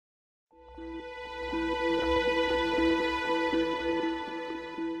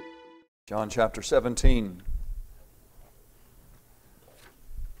John chapter 17.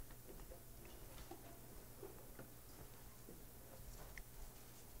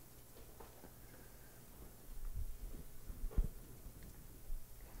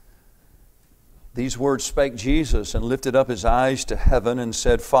 These words spake Jesus, and lifted up His eyes to heaven, and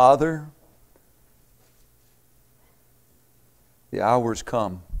said, Father, the hour is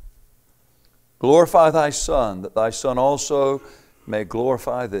come. Glorify Thy Son, that Thy Son also may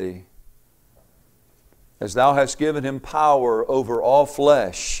glorify Thee. As Thou hast given Him power over all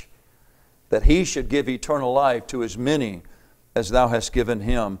flesh, that He should give eternal life to as many as Thou hast given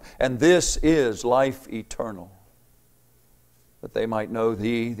Him. And this is life eternal, that they might know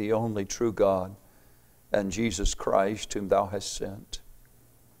Thee, the only true God, and Jesus Christ, whom Thou hast sent.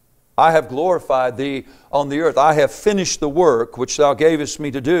 I have glorified Thee on the earth. I have finished the work which Thou gavest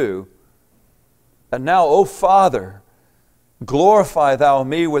me to do. And now, O Father, glorify Thou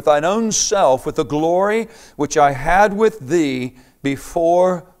me with Thine own self, with the glory which I had with Thee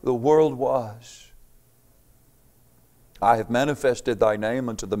before the world was. I have manifested Thy name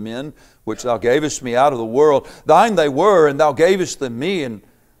unto the men which Thou gavest me out of the world. Thine they were, and Thou gavest them me, and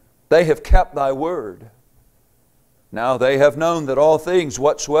they have kept Thy word. Now they have known that all things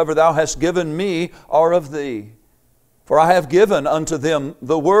whatsoever Thou hast given me are of Thee. For I have given unto them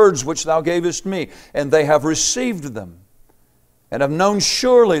the words which Thou gavest me, and they have received them, and have known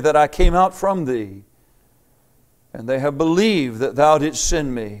surely that I came out from Thee, and they have believed that Thou didst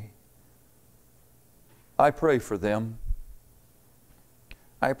send me. I pray for them.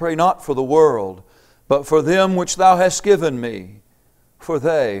 I pray not for the world, but for them which Thou hast given me, for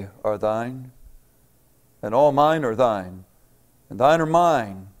they are Thine, and all mine are Thine, and Thine are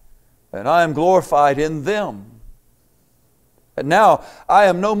mine, and I am glorified in them. And now I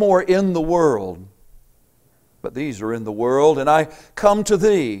am no more in the world, but these are in the world, and I come to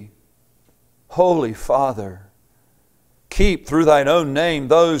Thee. Holy Father, keep through Thine own name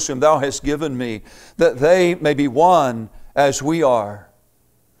those whom Thou hast given me, that they may be one as we are.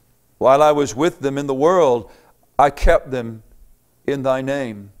 While I was with them in the world, I kept them in Thy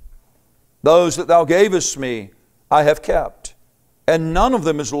name. Those that Thou gavest me, I have kept, and none of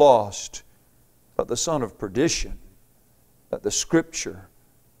them is lost, but the son of perdition, that the Scripture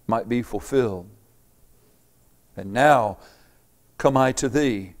might be fulfilled. And now come I to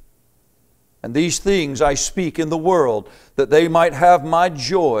Thee, and these things I speak in the world, that they might have my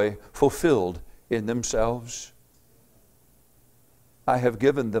joy fulfilled in themselves. I have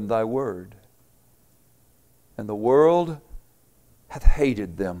given them Thy word, and the world hath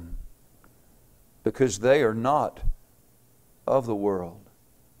hated them, because they are not of the world,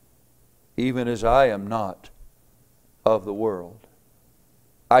 even as I am not of the world.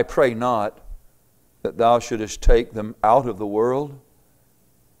 I pray not that Thou shouldest take them out of the world,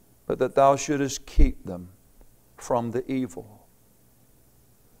 but that Thou shouldest keep them from the evil.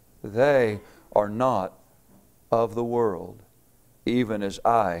 They are not of the world, even as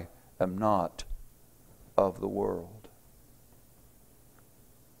I am not of the world.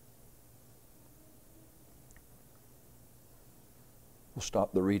 We'll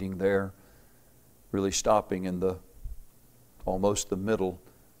stop the reading there, really stopping in almost the middle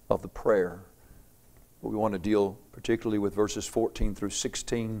of the prayer. But we want to deal particularly with verses 14 through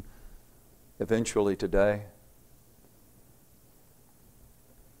 16 eventually today.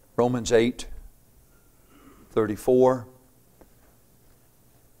 Romans 8:34.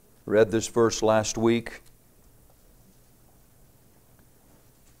 Read this verse last week.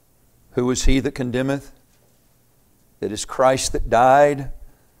 Who is he that condemneth? It is Christ that died,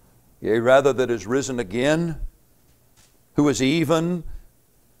 yea, rather that is risen again, who is even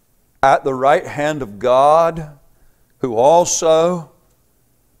at the right hand of God, who also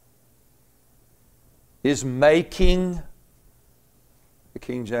is making, the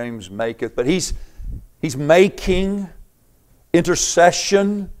King James maketh, but He's making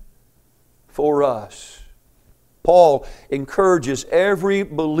intercession for us. Paul encourages every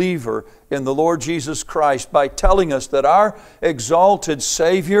believer in the Lord Jesus Christ by telling us that our exalted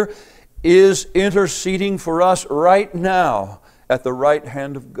Savior is interceding for us right now at the right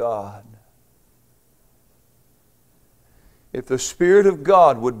hand of God. If the Spirit of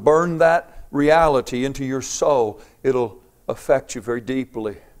God would burn that reality into your soul, it'll affect you very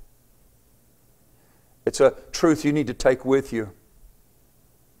deeply. It's a truth you need to take with you.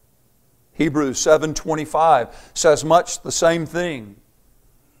 Hebrews 7:25 says much the same thing,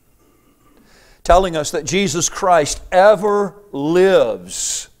 telling us that Jesus Christ ever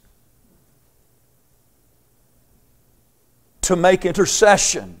lives to make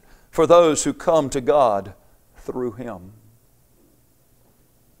intercession for those who come to God through Him.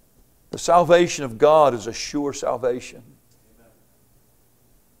 The salvation of God is a sure salvation.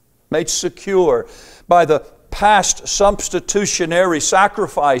 Made secure by the past substitutionary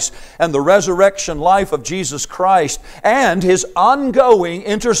sacrifice and the resurrection life of Jesus Christ and His ongoing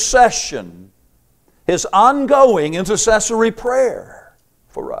intercession, His ongoing intercessory prayer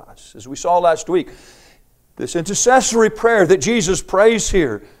for us. As we saw last week, this intercessory prayer that Jesus prays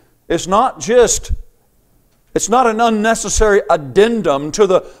here is not just, it's not an unnecessary addendum to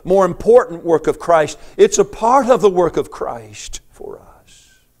the more important work of Christ. It's a part of the work of Christ for us.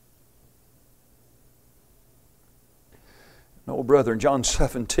 Oh, brethren, John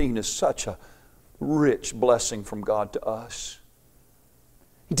 17 is such a rich blessing from God to us.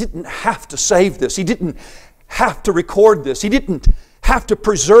 He didn't have to save this. He didn't have to record this. He didn't have to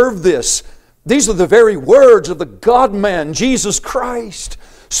preserve this. These are the very words of the God-man, Jesus Christ,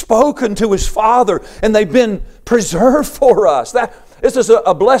 spoken to His Father, and they've been preserved for us. This is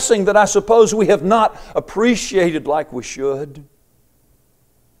a blessing that I suppose we have not appreciated like we should.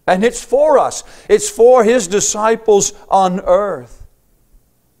 And it's for us. It's for His disciples on earth.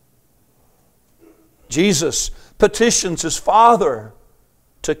 Jesus petitions His Father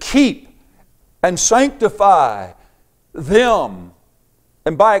to keep and sanctify them,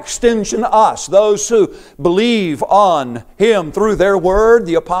 and by extension us, those who believe on Him through their word,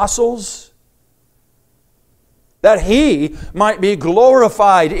 the apostles, that He might be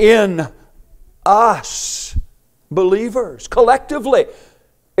glorified in us, believers, collectively.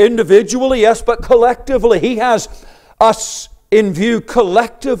 Individually, yes, but collectively. He has us in view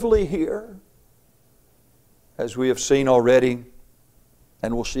collectively here, as we have seen already,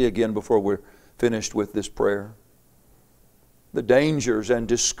 and we'll see again before we're finished with this prayer. The dangers and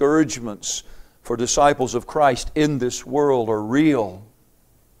discouragements for disciples of Christ in this world are real,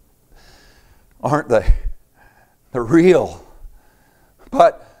 aren't they? They're real.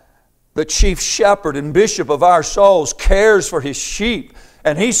 But the chief shepherd and bishop of our souls cares for His sheep.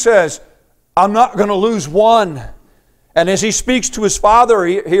 And He says, I'm not going to lose one. And as He speaks to His Father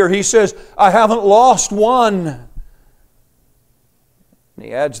here, He says, I haven't lost one. And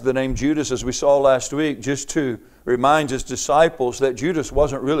He adds the name Judas, as we saw last week, just to remind His disciples that Judas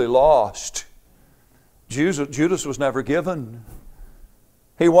wasn't really lost. Judas was never given.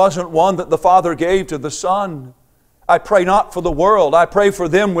 He wasn't one that the Father gave to the Son. I pray not for the world. I pray for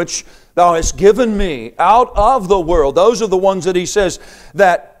them which Thou hast given me out of the world. Those are the ones that He says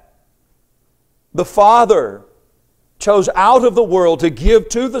that the Father chose out of the world to give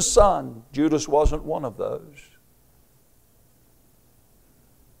to the Son. Judas wasn't one of those.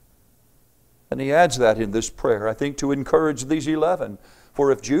 And He adds that in this prayer, I think, to encourage these 11.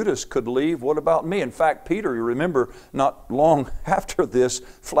 For if Judas could leave, what about me? In fact, Peter, you remember, not long after this,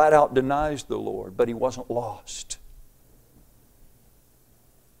 flat out denies the Lord, but he wasn't lost.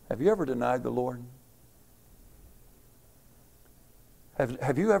 Have you ever denied the Lord?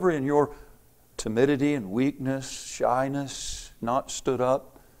 Have you ever in your timidity and weakness, shyness, not stood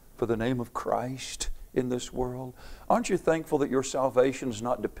up for the name of Christ in this world? Aren't you thankful that your salvation is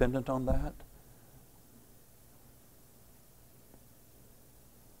not dependent on that?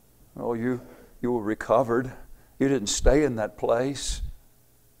 Oh, you were recovered. You didn't stay in that place.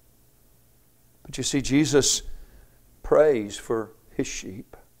 But you see, Jesus prays for His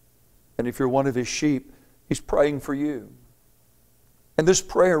sheep. And if you're one of His sheep, He's praying for you. And this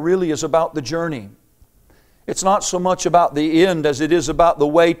prayer really is about the journey. It's not so much about the end as it is about the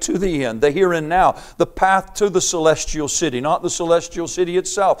way to the end, the here and now, the path to the celestial city, not the celestial city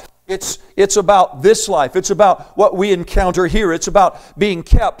itself. It's about this life. It's about what we encounter here. It's about being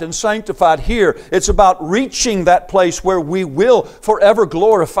kept and sanctified here. It's about reaching that place where we will forever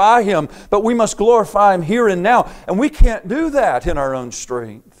glorify Him. But we must glorify Him here and now. And we can't do that in our own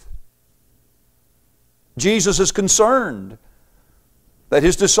strength. Jesus is concerned that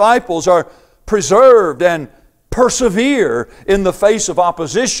His disciples are preserved and persevere in the face of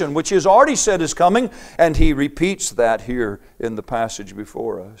opposition, which He has already said is coming, and He repeats that here in the passage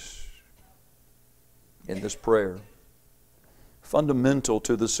before us in this prayer. Fundamental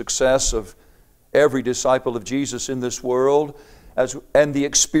to the success of every disciple of Jesus in this world and the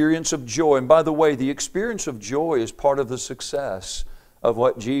experience of joy. And by the way, the experience of joy is part of the success of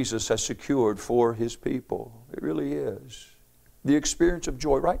what Jesus has secured for His people. It really is. The experience of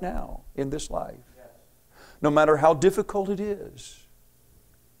joy right now in this life. No matter how difficult it is.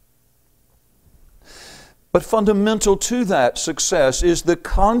 But fundamental to that success is the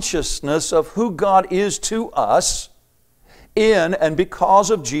consciousness of who God is to us in and because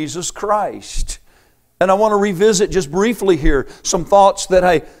of Jesus Christ. And I want to revisit just briefly here some thoughts that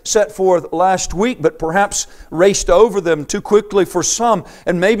I set forth last week, but perhaps raced over them too quickly for some,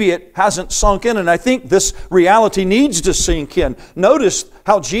 and maybe it hasn't sunk in, and I think this reality needs to sink in. Notice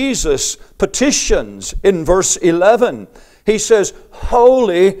how Jesus petitions in verse 11. He says,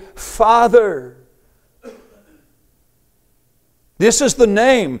 Holy Father. This is the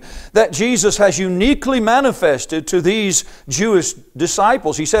name that Jesus has uniquely manifested to these Jewish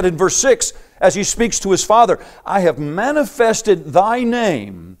disciples. He said in verse 6, as He speaks to His Father, I have manifested Thy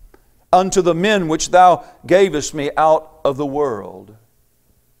name unto the men which Thou gavest me out of the world.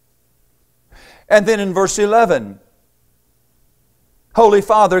 And then in verse 11, Holy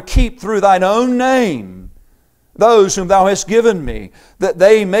Father, keep through Thine own name those whom Thou hast given me, that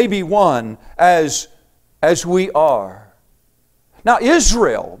they may be one as we are. Now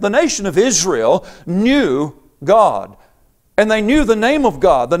Israel, the nation of Israel, knew God. And they knew the name of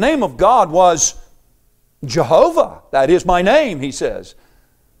God. The name of God was Jehovah. That is my name, He says.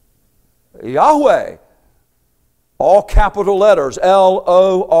 Yahweh. All capital letters,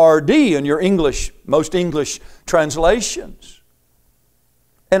 L-O-R-D in your English, most English translations.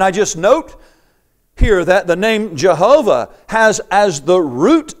 And I just note here that the name Jehovah has as the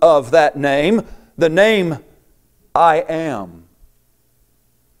root of that name, the name I am.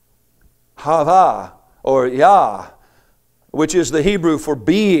 Hava, or Yah, which is the Hebrew for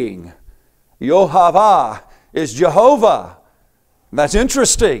being. Yohavah is Jehovah. That's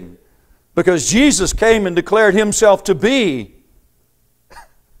interesting, because Jesus came and declared Himself to be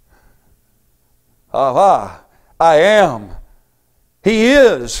Hava, I am. He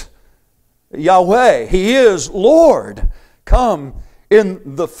is Yahweh. He is Lord, come in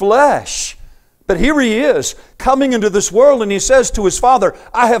the flesh. But here He is, coming into this world, and He says to His Father,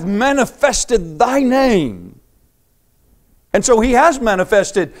 I have manifested Thy name. And so He has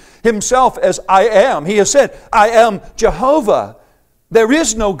manifested Himself as I am. He has said, I am Jehovah. There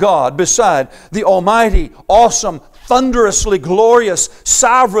is no God beside the Almighty, awesome, thunderously glorious,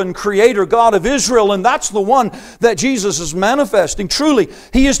 sovereign Creator God of Israel. And that's the one that Jesus is manifesting. Truly,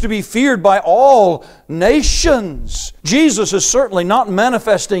 He is to be feared by all nations. Jesus is certainly not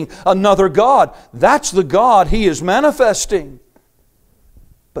manifesting another God. That's the God He is manifesting.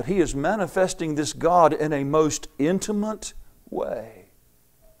 But He is manifesting this God in a most intimate way.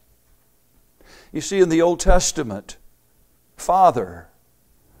 You see, in the Old Testament, Father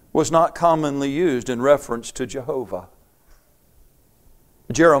was not commonly used in reference to Jehovah.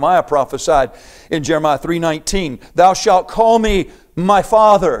 Jeremiah prophesied in Jeremiah 3:19, Thou shalt call me my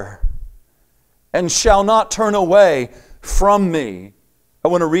Father, and shall not turn away from me. I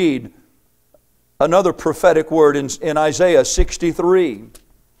want to read another prophetic word in Isaiah 63.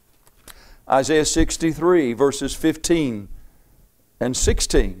 Isaiah 63, verses 15 and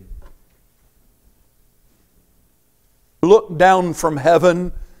 16. Look down from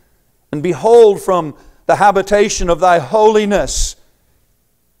heaven, and behold from the habitation of Thy holiness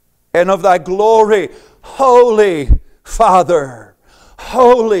and of Thy glory, Holy Father,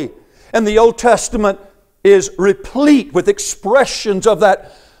 holy. And the Old Testament is replete with expressions of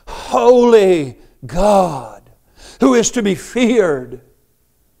that holy God who is to be feared.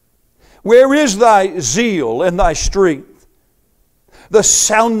 Where is Thy zeal and Thy strength? The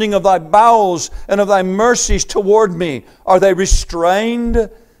sounding of Thy bowels and of Thy mercies toward me, are they restrained?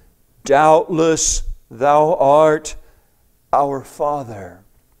 Doubtless Thou art our Father.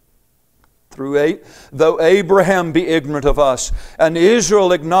 Though Abraham be ignorant of us, and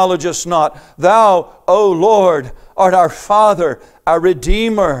Israel acknowledge us not, Thou, O Lord, art our Father, our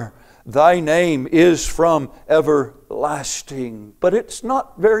Redeemer. Thy name is from everlasting. But it's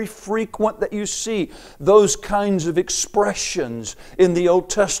not very frequent that you see those kinds of expressions in the Old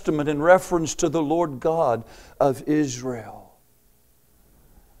Testament in reference to the Lord God of Israel.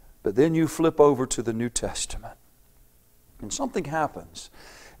 But then you flip over to the New Testament, and something happens.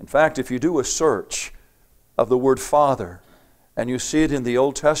 In fact, if you do a search of the word Father, and you see it in the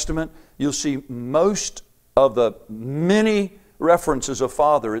Old Testament, you'll see most of the many references of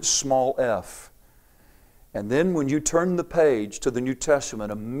Father, it's small f. And then when you turn the page to the New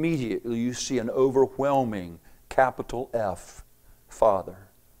Testament, immediately you see an overwhelming capital F, Father,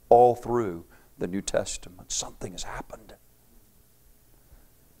 all through the New Testament. Something has happened.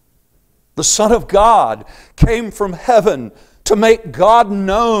 The Son of God came from heaven to make God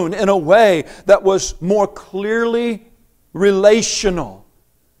known in a way that was more clearly relational,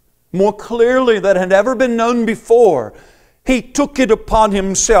 more clearly than had ever been known before. He took it upon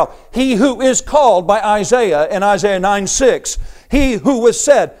Himself. He who is called by Isaiah in Isaiah 9:6, He who was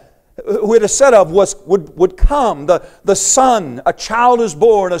said, who it is said of would come, the Son, a child is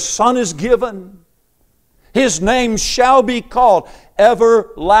born, a Son is given. His name shall be called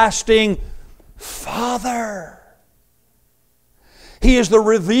Everlasting Father. He is the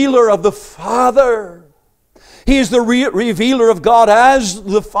revealer of the Father. He is the revealer of God as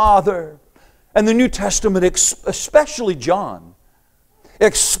the Father. And the New Testament, especially John,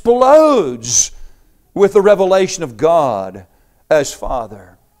 explodes with the revelation of God as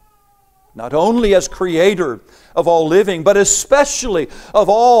Father. Not only as Creator of all living, but especially of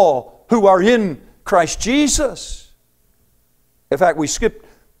all who are in Christ Jesus. In fact, we skipped,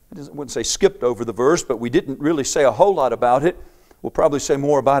 I wouldn't say skipped over the verse, but we didn't really say a whole lot about it. We'll probably say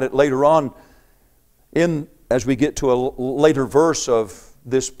more about it later on as we get to a later verse of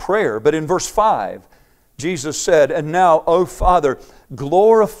this prayer. But in verse 5, Jesus said, "And now, O Father,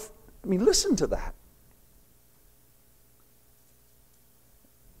 glorify..." I mean, listen to that.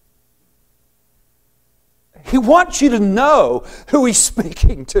 He wants you to know who He's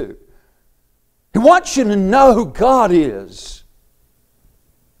speaking to. He wants you to know who God is.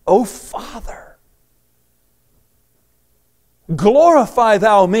 O Father, glorify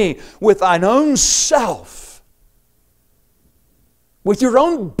Thou me with Thine own self, with Your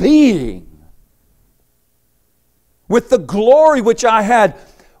own being, with the glory which I had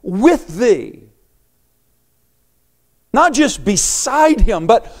with Thee. Not just beside Him,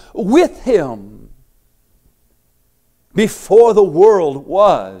 but with Him. Before the world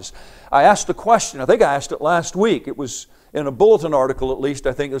was. I asked a question, I think I asked it last week. It was in a bulletin article, at least,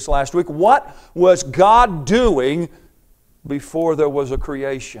 I think this last week. What was God doing before there was a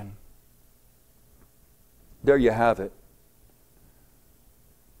creation? There you have it.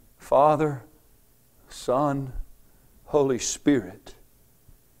 Father, Son, Holy Spirit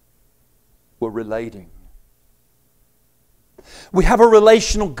were relating. We have a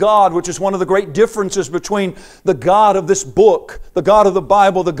relational God, which is one of the great differences between the God of this book, the God of the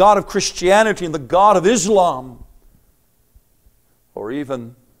Bible, the God of Christianity, and the God of Islam, or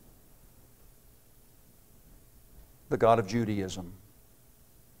even the God of Judaism.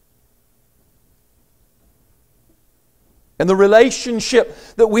 And the relationship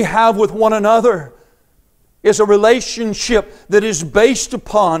that we have with one another is a relationship that is based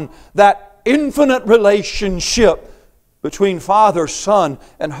upon that infinite relationship between Father, Son,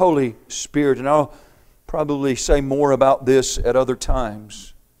 and Holy Spirit. And I'll probably say more about this at other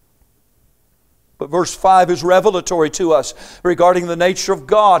times. But verse 5 is revelatory to us regarding the nature of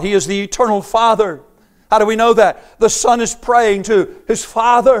God. He is the eternal Father. How do we know that? The Son is praying to His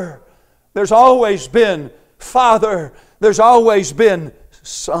Father. There's always been Father. There's always been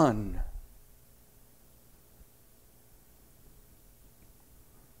Son.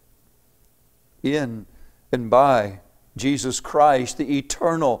 In and by Jesus Christ, the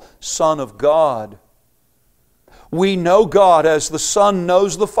eternal Son of God. We know God as the Son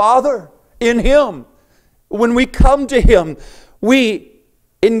knows the Father in Him. When we come to Him, we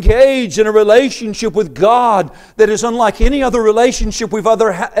engage in a relationship with God that is unlike any other relationship we've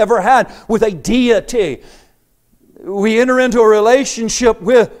ever had with a deity. We enter into a relationship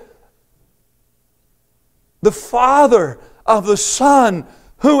with the Father of the Son,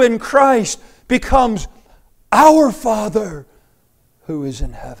 who in Christ becomes our Father who is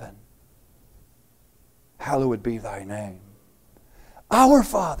in heaven. Hallowed be Thy name. Our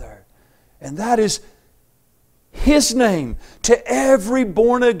Father. And that is His name to every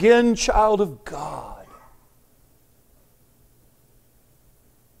born-again child of God.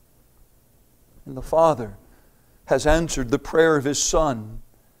 And the Father has answered the prayer of His Son,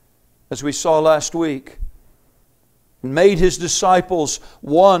 as we saw last week, and made His disciples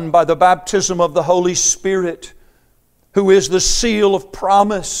one by the baptism of the Holy Spirit, who is the seal of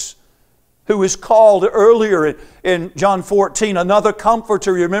promise, who is called earlier in John 14, another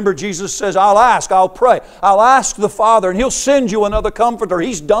Comforter. You remember Jesus says, I'll ask, I'll pray, I'll ask the Father, and He'll send you another Comforter.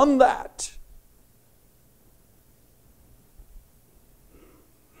 He's done that.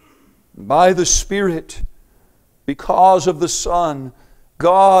 By the Spirit, because of the Son,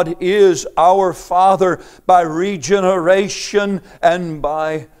 God is our Father by regeneration and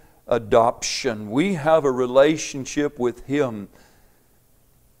by adoption. We have a relationship with Him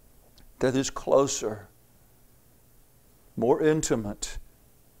that is closer, more intimate,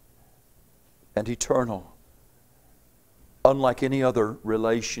 and eternal, unlike any other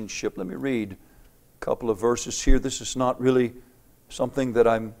relationship. Let me read a couple of verses here. This is not really something that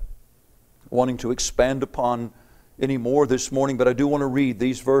I'm wanting to expand upon anymore this morning, but I do want to read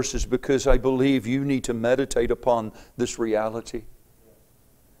these verses because I believe you need to meditate upon this reality.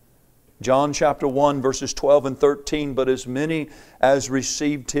 John chapter 1 verses 12 and 13, but as many as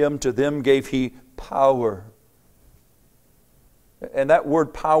received Him, to them gave He power And that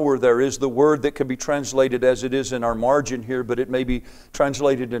word power there is the word that can be translated as it is in our margin here, but it may be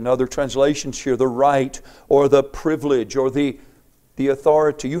translated in other translations here, the right or the privilege or the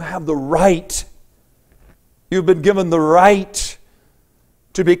authority. You have the right. You've been given the right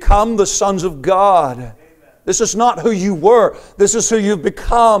to become the sons of God. Amen. This is not who you were. This is who you've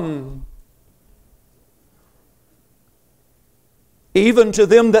become. Even to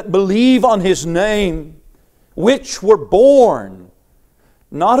them that believe on His name, which were born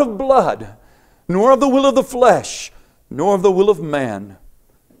not of blood, nor of the will of the flesh, nor of the will of man,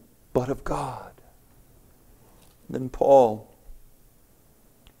 but of God. Then Paul,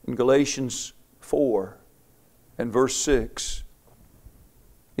 in Galatians 4 and verse 6,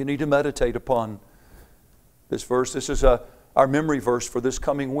 you need to meditate upon this verse. This is our memory verse for this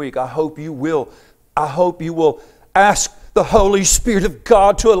coming week. I hope you will. I hope you will ask the Holy Spirit of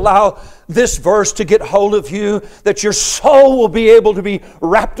God to allow this verse to get hold of you, that your soul will be able to be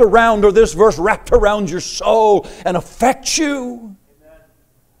wrapped around, or this verse wrapped around your soul and affect you. Amen.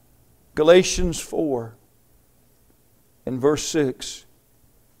 Galatians 4 and verse 6.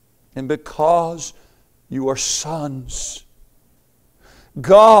 And because you are sons,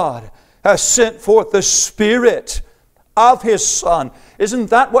 God has sent forth the Spirit of His Son. Isn't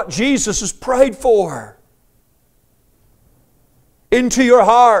that what Jesus has prayed for? Into your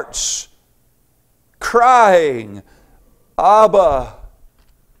hearts, crying, Abba,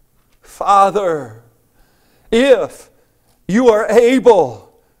 Father. If you are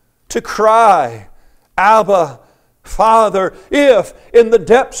able to cry, Abba, Father, if in the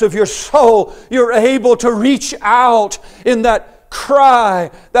depths of your soul you're able to reach out in that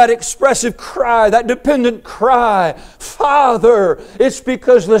cry, that expressive cry, that dependent cry, Father, it's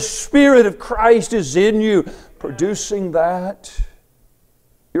because the Spirit of Christ is in you producing that.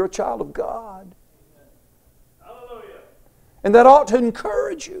 You're a child of God. Hallelujah. And that ought to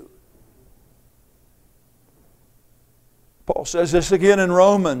encourage you. Paul says this again in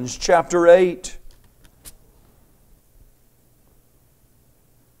Romans chapter 8.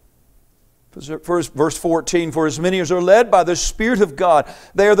 Verse 14, for as many as are led by the Spirit of God,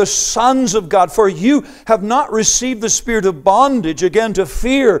 they are the sons of God. For you have not received the spirit of bondage again to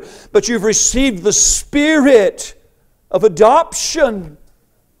fear, but you've received the Spirit of adoption,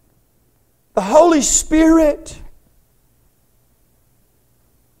 the Holy Spirit,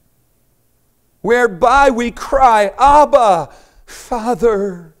 whereby we cry, Abba,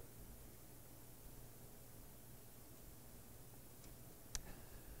 Father.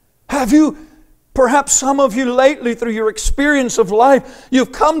 Have you, perhaps some of you lately through your experience of life,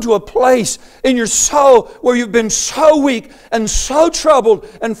 you've come to a place in your soul where you've been so weak and so troubled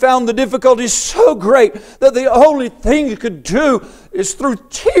and found the difficulties so great that the only thing you could do is through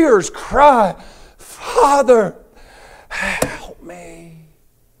tears cry, Father, help me.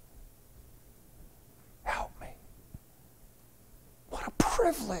 Help me. What a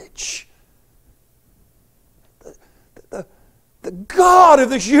privilege. The God of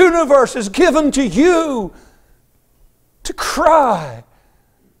this universe has given to you to cry,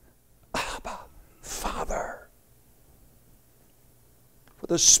 Abba, Father. For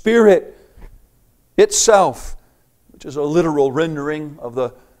the Spirit itself, which is a literal rendering of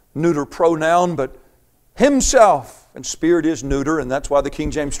the neuter pronoun, but Himself, and Spirit is neuter, and that's why the King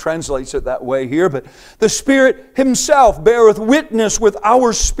James translates it that way here, but the Spirit Himself beareth witness with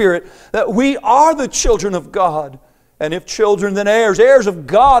our spirit that we are the children of God. And if children, then heirs, heirs of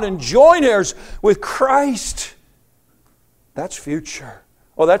God, and joint heirs with Christ. That's future.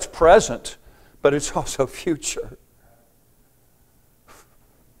 Oh, that's present, but it's also future.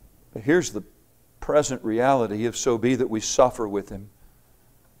 But here's the present reality, if so be that we suffer with Him,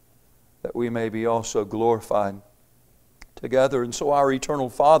 that we may be also glorified together. And so our eternal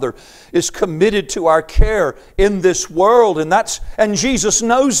Father is committed to our care in this world, and Jesus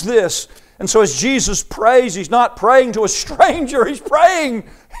knows this. And so as Jesus prays, He's not praying to a stranger, He's praying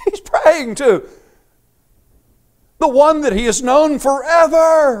to the one that He has known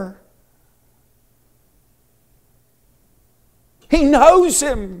forever. He knows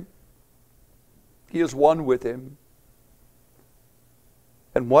Him. He is one with Him.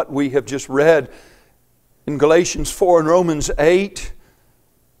 And what we have just read in Galatians 4 and Romans 8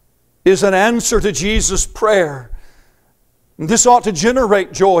 is an answer to Jesus' prayer. And this ought to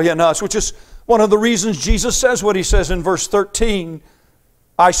generate joy in us, which is one of the reasons Jesus says what He says in verse 13.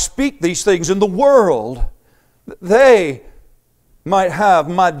 I speak these things in the world, that they might have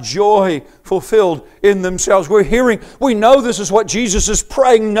my joy fulfilled in themselves. We know this is what Jesus is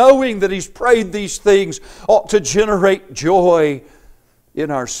praying, knowing that He's prayed these things ought to generate joy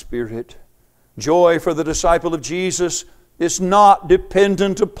in our spirit. Joy for the disciple of Jesus is not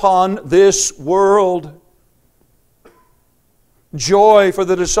dependent upon this world. Joy for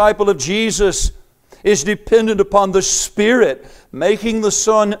the disciple of Jesus is dependent upon the Spirit making the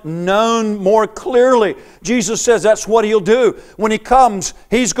Son known more clearly. Jesus says that's what He'll do. When He comes,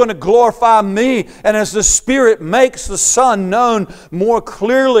 He's going to glorify me. And as the Spirit makes the Son known more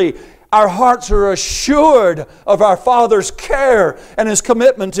clearly, our hearts are assured of our Father's care and His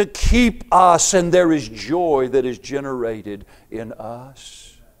commitment to keep us, and there is joy that is generated in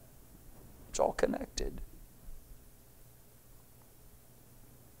us. It's all connected.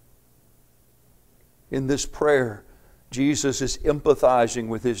 In this prayer, Jesus is empathizing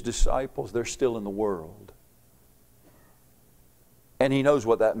with His disciples. They're still in the world. And He knows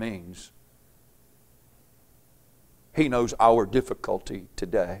what that means. He knows our difficulty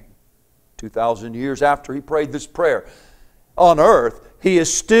today. 2,000 years after He prayed this prayer, on earth, He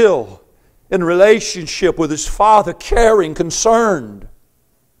is still in relationship with His Father, caring, concerned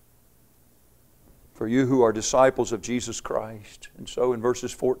for you who are disciples of Jesus Christ. And so in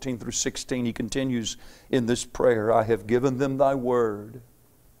verses 14 through 16, He continues in this prayer, I have given them Thy word.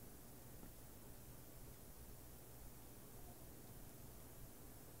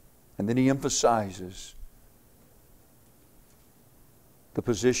 And then He emphasizes the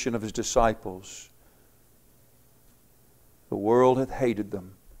position of His disciples. The world hath hated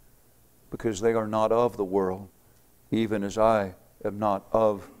them, because they are not of the world, even as I am not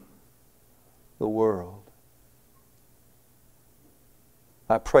of the world.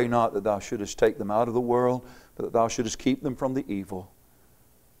 I pray not that Thou shouldest take them out of the world, but that Thou shouldest keep them from the evil.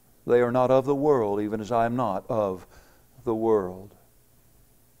 They are not of the world, even as I am not of the world.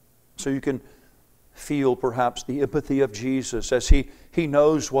 So you can feel perhaps the empathy of Jesus as He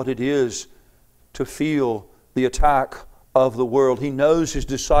knows what it is to feel the attack of the world. He knows His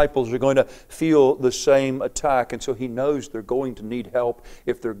disciples are going to feel the same attack, and so He knows they're going to need help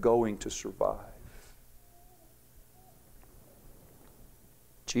if they're going to survive.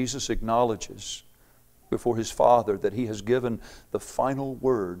 Jesus acknowledges before His Father that He has given the final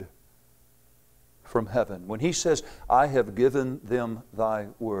word from heaven. When He says, I have given them Thy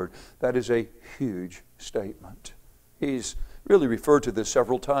word, that is a huge statement. He's really referred to this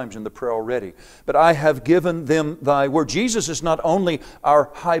several times in the prayer already. But I have given them Thy word. Jesus is not only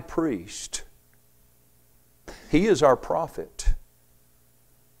our high priest, He is our prophet.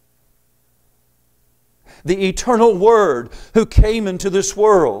 The eternal Word who came into this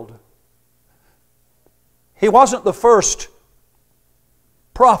world. He wasn't the first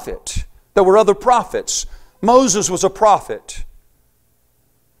prophet. There were other prophets. Moses was a prophet.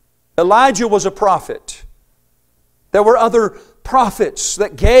 Elijah was a prophet. There were other prophets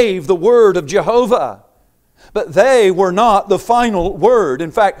that gave the word of Jehovah. But they were not the final word.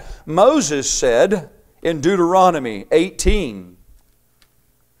 In fact, Moses said in Deuteronomy 18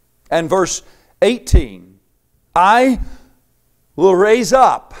 and verse 18, I will raise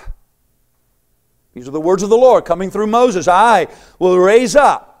up. These are the words of the Lord coming through Moses. I will raise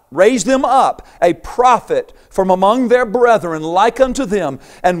them up, a prophet from among their brethren like unto them,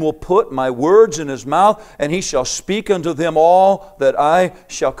 and will put my words in his mouth, and he shall speak unto them all that I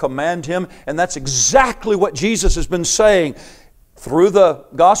shall command him. And that's exactly what Jesus has been saying through the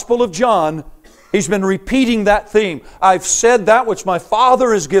Gospel of John. He's been repeating that theme. I've said that which my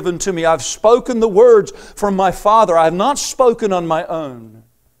Father has given to me. I've spoken the words from my Father. I have not spoken on my own.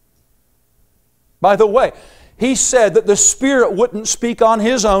 By the way, He said that the Spirit wouldn't speak on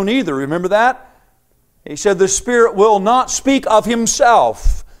His own either. Remember that? He said the Spirit will not speak of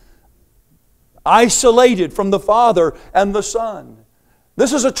Himself, isolated from the Father and the Son.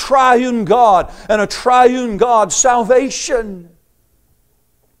 This is a triune God, and a triune God salvation.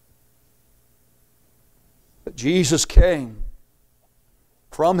 But Jesus came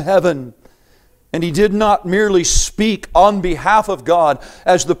from heaven, and He did not merely speak on behalf of God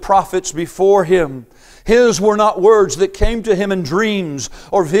as the prophets before Him. His were not words that came to Him in dreams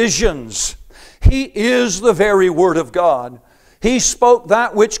or visions. He is the very Word of God. He spoke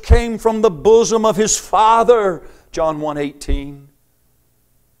that which came from the bosom of His Father, John 1:18.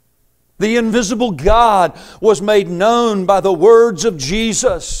 The invisible God was made known by the words of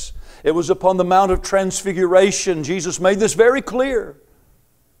Jesus. It was upon the Mount of Transfiguration. Jesus made this very clear.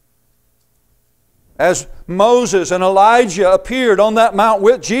 As Moses and Elijah appeared on that mount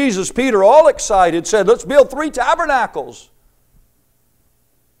with Jesus, Peter, all excited, said, let's build 3 tabernacles.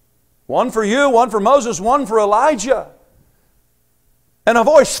 One for you, one for Moses, one for Elijah. And a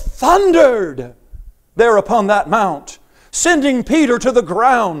voice thundered there upon that mount, sending Peter to the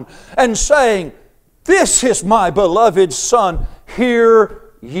ground and saying, this is my beloved Son,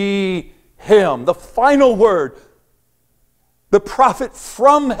 hear ye Him. The final word The prophet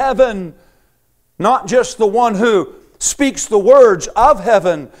from heaven. Not just the one who speaks the words of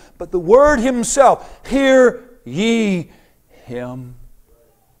heaven, but the Word Himself. Hear ye Him.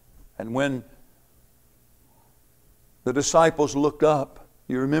 And when the disciples looked up,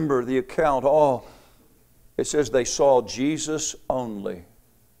 you remember the account, it says they saw Jesus only.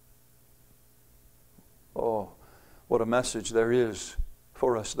 Oh, what a message there is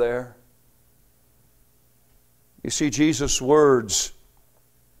for us there. You see, Jesus' words,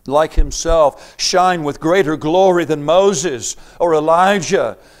 like Himself, shine with greater glory than Moses or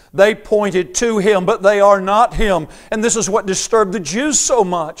Elijah. They pointed to Him, but they are not Him. And this is what disturbed the Jews so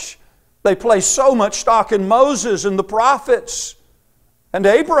much. They placed so much stock in Moses and the prophets and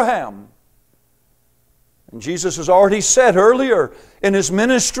Abraham. And Jesus has already said earlier in His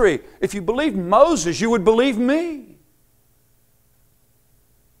ministry, if you believed Moses, you would believe me.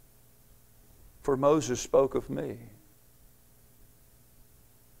 For Moses spoke of me.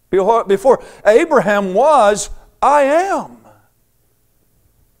 Before Abraham was, I am.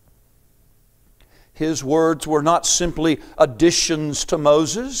 His words were not simply additions to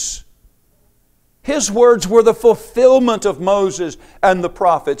Moses. His words were the fulfillment of Moses and the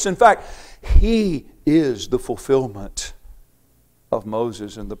prophets. In fact, He is the fulfillment of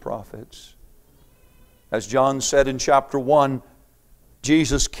Moses and the prophets. As John said in chapter 1,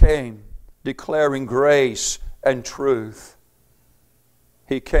 Jesus came declaring grace and truth.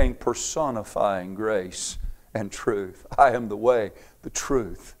 He came personifying grace and truth. I am the way, the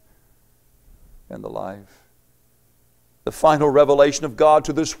truth, and the life. The final revelation of God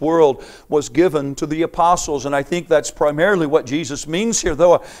to this world was given to the apostles, and I think that's primarily what Jesus means here,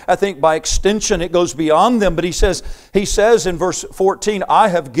 though I think by extension it goes beyond them. But He says in verse 14, I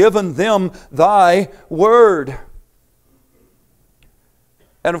have given them Thy word.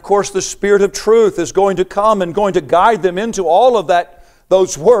 And of course the Spirit of truth is going to come and going to guide them into all of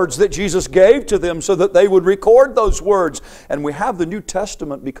those words that Jesus gave to them so that they would record those words. And we have the New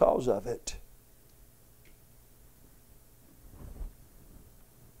Testament because of it.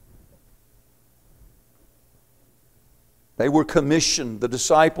 They were commissioned, the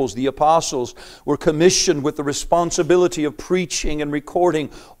disciples, the apostles, were commissioned with the responsibility of preaching and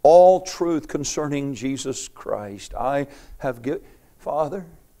recording all truth concerning Jesus Christ. I have given, Father,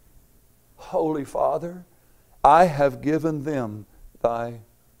 Holy Father, I have given them Thy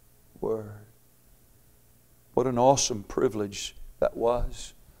word. What an awesome privilege that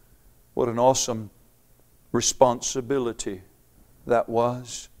was. What an awesome responsibility that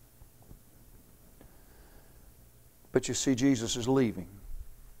was. But you see, Jesus is leaving.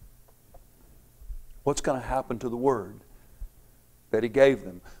 What's going to happen to the word that He gave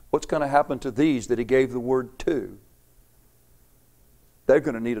them? What's going to happen to these that He gave the word to? They're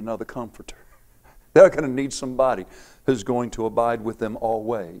going to need another comforter. They're going to need somebody who's going to abide with them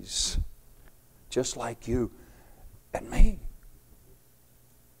always. Just like you and me.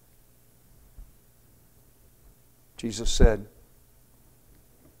 Jesus said,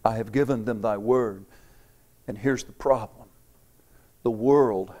 I have given them Thy word. And here's the problem. The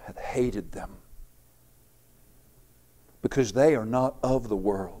world hath hated them because they are not of the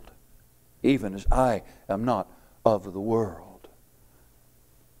world, even as I am not of the world.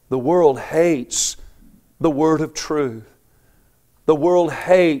 The world hates the word of truth. The world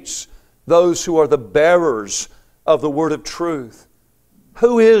hates those who are the bearers of the word of truth.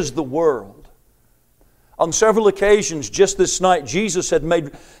 Who is the world? On several occasions just this night, Jesus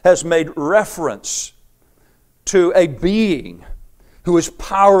has made reference to a being who is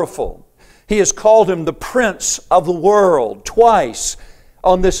powerful. He has called Him the Prince of the world twice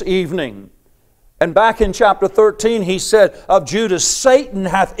on this evening. And back in chapter 13 He said of Judas, Satan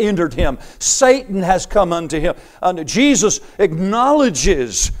hath entered him. Satan has come unto him. And Jesus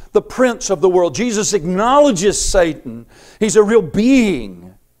acknowledges the prince of the world. Jesus acknowledges Satan. He's a real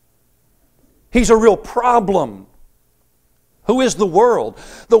being. He's a real problem. Who is the world?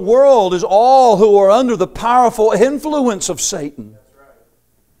 The world is all who are under the powerful influence of Satan.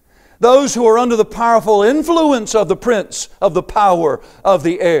 Those who are under the powerful influence of the prince of the power of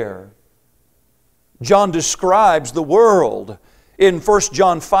the air. John describes the world in 1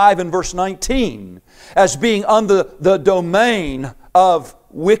 John 5 and verse 19 as being under the domain of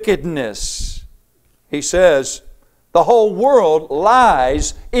wickedness. He says, the whole world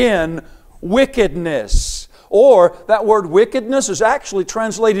lies in wickedness. Or that word wickedness is actually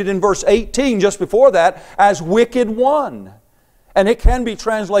translated in verse 18 just before that as wicked one. And it can be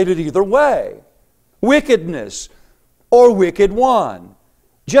translated either way. Wickedness or wicked one.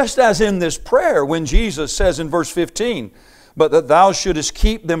 Just as in this prayer when Jesus says in verse 15, but that thou shouldest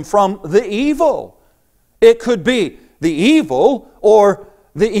keep them from the evil. It could be the evil or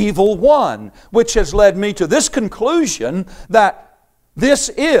the evil one, which has led me to this conclusion that this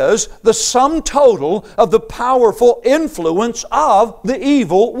is the sum total of the powerful influence of the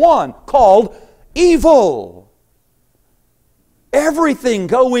evil one, called evil. Everything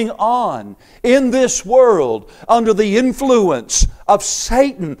going on in this world under the influence of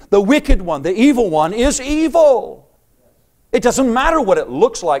Satan, the wicked one, the evil one, is evil. It doesn't matter what it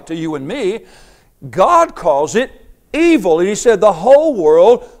looks like to you and me. God calls it evil. And He said the whole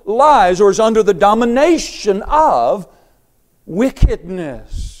world lies or is under the domination of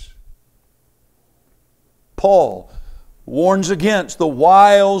wickedness. Paul warns against the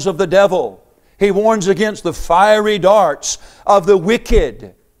wiles of the devil. He warns against the fiery darts of the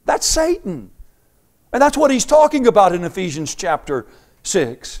wicked. That's Satan. And that's what he's talking about in Ephesians chapter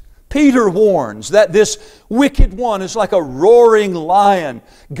 6. Peter warns that this wicked one is like a roaring lion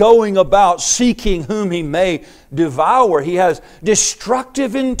going about seeking whom he may devour. He has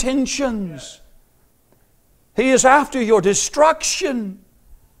destructive intentions. He is after your destruction.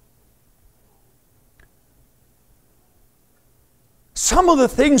 Some of the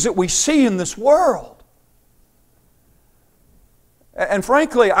things that we see in this world. And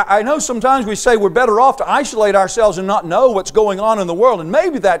frankly, I know sometimes we say we're better off to isolate ourselves and not know what's going on in the world, and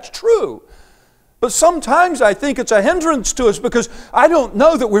maybe that's true. But sometimes I think it's a hindrance to us because I don't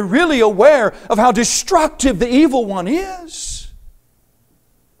know that we're really aware of how destructive the evil one is.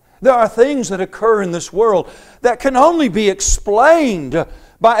 There are things that occur in this world that can only be explained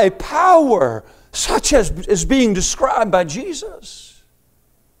by a power such as is being described by Jesus.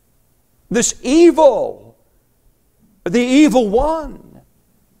 This evil, the evil one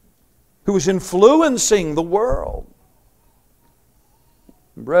who is influencing the world.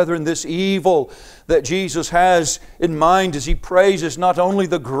 Brethren, this evil that Jesus has in mind as He prays is not only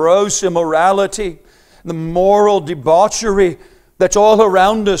the gross immorality, the moral debauchery that's all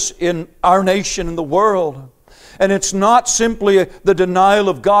around us in our nation and the world. And it's not simply the denial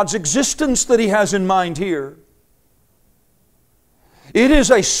of God's existence that He has in mind here. It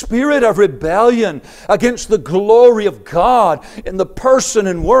is a spirit of rebellion against the glory of God in the person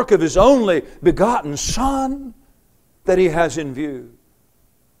and work of His only begotten Son that He has in view.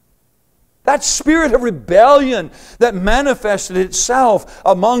 That spirit of rebellion that manifested itself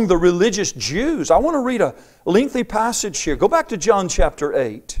among the religious Jews. I want to read a lengthy passage here. Go back to John chapter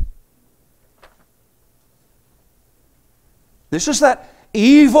 8. This is that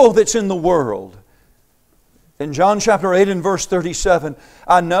evil that's in the world. In John chapter 8 and verse 37,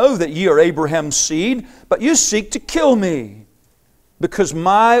 I know that ye are Abraham's seed, but you seek to kill me, because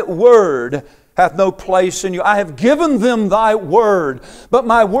my word hath no place in you. I have given them thy word, but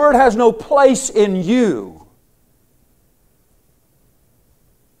my word has no place in you.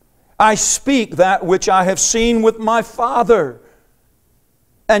 I speak that which I have seen with my Father,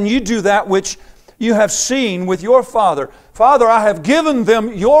 and you do that which you have seen with your father. Father, I have given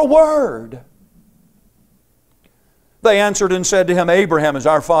them your word. They answered and said to him, Abraham is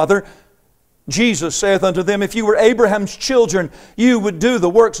our father. Jesus saith unto them, if you were Abraham's children, you would do the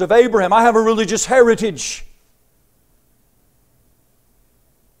works of Abraham. I have a religious heritage.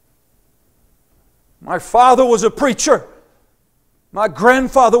 My father was a preacher. My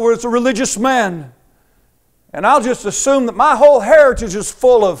grandfather was a religious man. And I'll just assume that my whole heritage is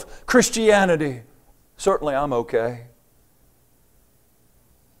full of Christianity. Certainly I'm okay.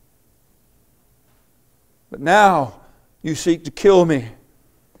 But now you seek to kill me,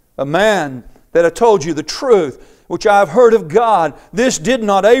 a man that I told you the truth, which I have heard of God. This did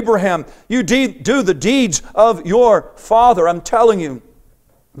not Abraham. You do the deeds of your father. I'm telling you,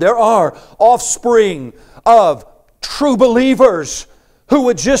 there are offspring of true believers who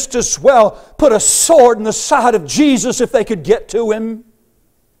would just as well put a sword in the side of Jesus if they could get to Him.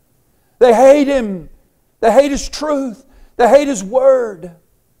 They hate Him. They hate His truth. They hate His word.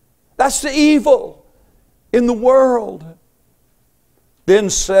 That's the evil in the world. Then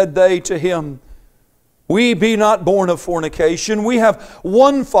said they to him, we be not born of fornication. We have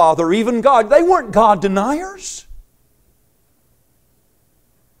one Father, even God. They weren't God deniers.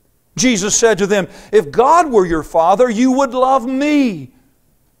 Jesus said to them, if God were your Father, you would love me.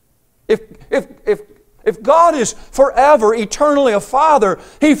 If God is forever, eternally a Father,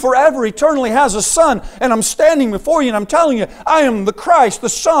 He forever, eternally has a Son, and I'm standing before you and I'm telling you, I am the Christ, the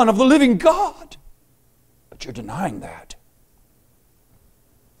Son of the living God. But you're denying that.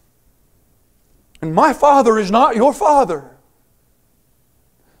 And my Father is not your Father.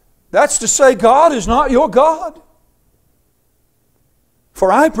 That's to say, God is not your God.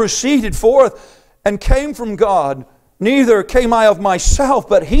 For I proceeded forth and came from God. Neither came I of myself,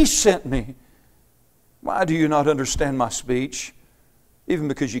 but He sent me. Why do you not understand my speech? Even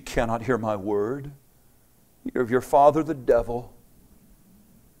because you cannot hear my word. You're of your father the devil,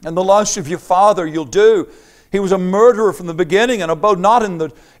 and the lust of your father you'll do. He was a murderer from the beginning and abode not in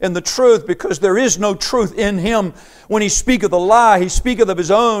the truth, because there is no truth in him. When he speaketh a lie, he speaketh of his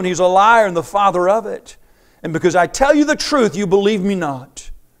own. He's a liar and the father of it. And because I tell you the truth, you believe me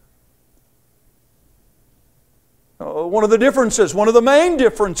not. One of the differences, one of the main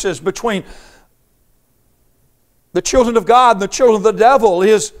differences between the children of God and the children of the devil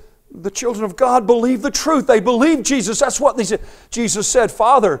is the children of God believe the truth. They believe Jesus. That's what they said. Jesus said,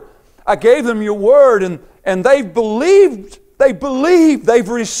 Father, I gave them your word, and they've believed. They believed. They've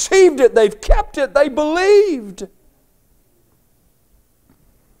received it. They've kept it. They believed.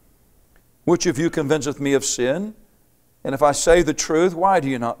 Which of you convinceth me of sin? And if I say the truth, why do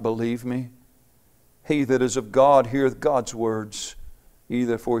you not believe me? He that is of God heareth God's words. Ye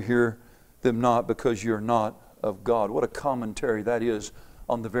therefore hear them not, because you're not of God. What a commentary that is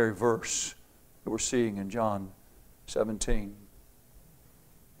on the very verse that we're seeing in John 17.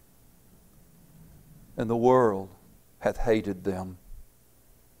 And the world hath hated them.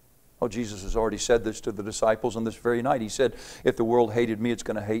 Oh, Jesus has already said this to the disciples on this very night. He said, if the world hated me, it's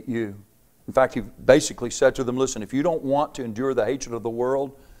going to hate you. In fact, He basically said to them, listen, if you don't want to endure the hatred of the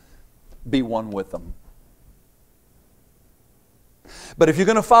world, be one with them. But if you're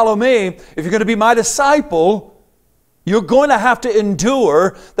going to follow me, if you're going to be my disciple, you're going to have to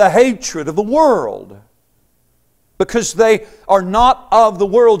endure the hatred of the world. Because they are not of the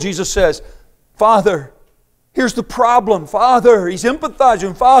world, Jesus says. Father, here's the problem. Father, He's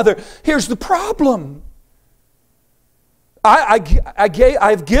empathizing. Father, here's the problem.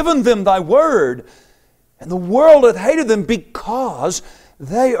 I've given them thy word, and the world hath hated them because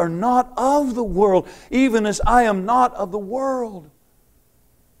they are not of the world, even as I am not of the world.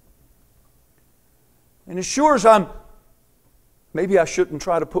 And as sure as maybe I shouldn't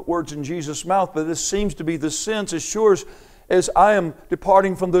try to put words in Jesus' mouth, but this seems to be the sense. As sure as I am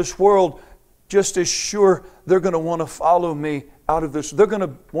departing from this world, just as sure they're going to want to follow me out of this. They're going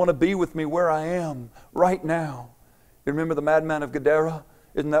to want to be with me where I am right now. You remember the madman of Gadara?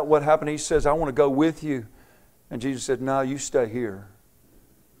 Isn't that what happened? He says, I want to go with you. And Jesus said, no, you stay here.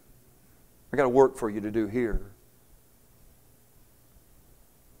 I got work for you to do here.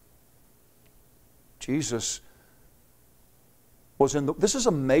 Jesus was in this is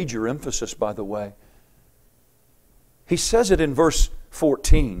a major emphasis, by the way. He says it in verse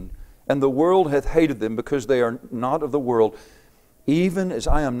 14. And the world hath hated them because they are not of the world, even as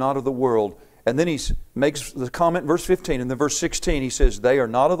I am not of the world. And then he makes the comment in verse 15. And then verse 16 he says, they are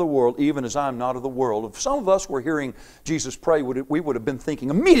not of the world, even as I am not of the world. If some of us were hearing Jesus pray, we would have been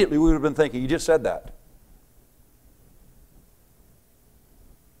thinking, immediately we would have been thinking, you just said that.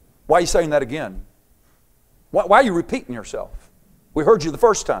 Why are you saying that again? Why are you repeating yourself? We heard you the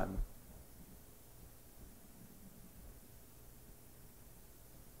first time.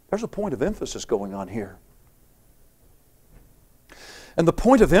 There's a point of emphasis going on here. And the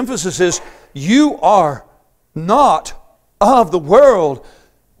point of emphasis is, you are not of the world.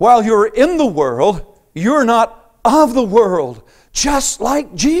 While you're in the world, you're not of the world. Just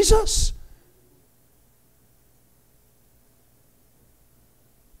like Jesus.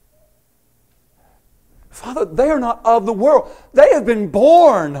 Father, they are not of the world. They have been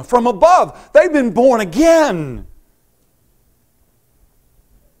born from above. They've been born again.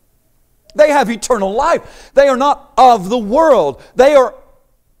 They have eternal life. They are not of the world. They are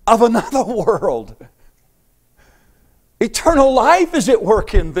of another world. Eternal life is at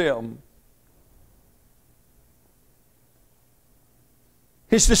work in them.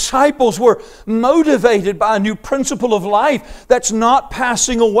 His disciples were motivated by a new principle of life that's not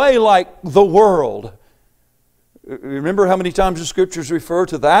passing away like the world. Remember how many times the Scriptures refer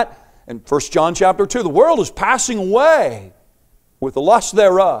to that? In 1 John chapter 2, the world is passing away with the lust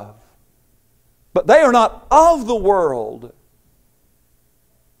thereof. But they are not of the world.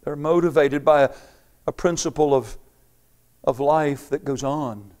 They're motivated by a principle of life that goes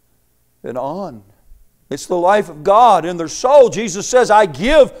on and on. It's the life of God in their soul. Jesus says, I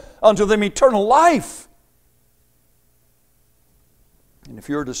give unto them eternal life. And if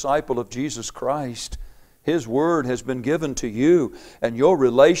you're a disciple of Jesus Christ, His Word has been given to you, and your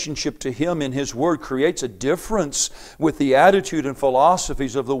relationship to Him in His Word creates a difference with the attitude and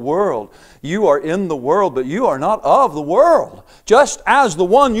philosophies of the world. You are in the world, but you are not of the world. Just as the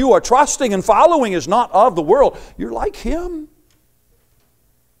one you are trusting and following is not of the world, you're like Him.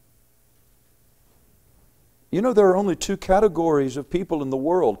 You know there are only two categories of people in the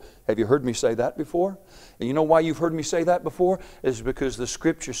world. Have you heard me say that before? And you know why you've heard me say that before? It's because the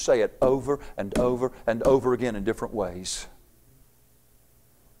Scriptures say it over and over and over again in different ways.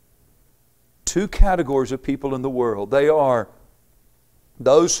 Two categories of people in the world. They are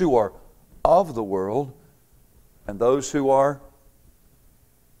those who are of the world and those who are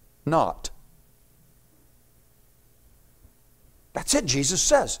not. That's it, Jesus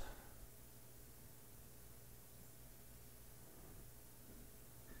says.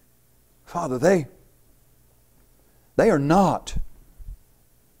 Father, they are not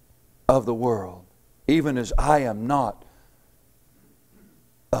of the world, even as I am not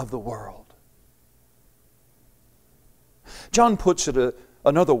of the world. John puts it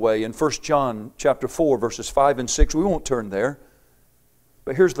another way in 1 John chapter 4, verses 5 and 6. We won't turn there.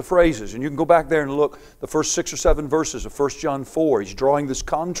 But here's the phrases, and you can go back there and look the first 6 or 7 verses of 1 John 4. He's drawing this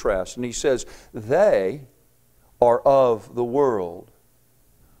contrast, and he says, they are of the world.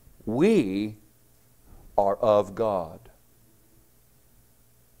 We are of God.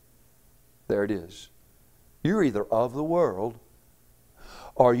 There it is. You're either of the world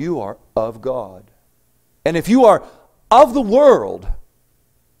or you are of God. And if you are of the world,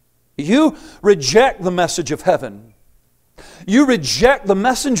 you reject the message of heaven. You reject the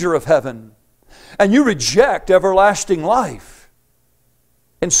messenger of heaven. And you reject everlasting life.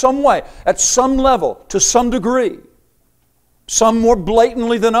 In some way, at some level, to some degree. Some more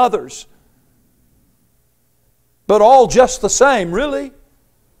blatantly than others. But all just the same, really.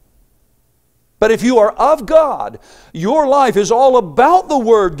 But if you are of God, your life is all about the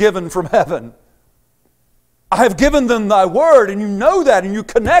Word given from heaven. I have given them Thy Word, and you know that, and you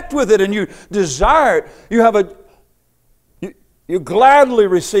connect with it, and you desire it. You gladly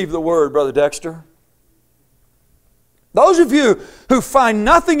receive the Word, Brother Dexter. Those of you who find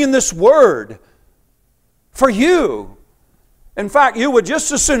nothing in this Word for you, in fact, you would just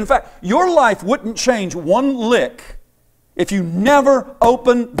as soon, in fact, your life wouldn't change one lick if you never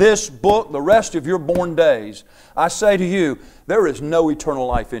opened this book the rest of your born days. I say to you, there is no eternal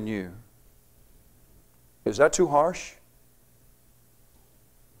life in you. Is that too harsh?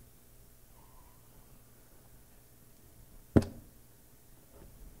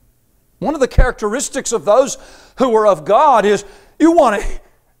 One of the characteristics of those who are of God is you want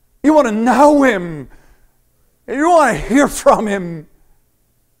to know Him. You want to hear from Him.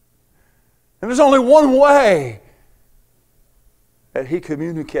 And there's only one way that He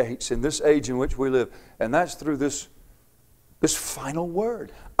communicates in this age in which we live, and that's through this final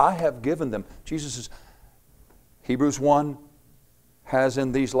word. I have given them. Jesus says, Hebrews 1 has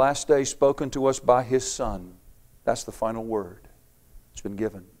in these last days spoken to us by His Son. That's the final word. It's been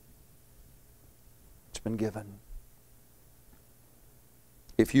given. It's been given.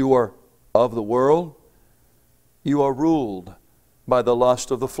 If you are of the world, you are ruled by the lust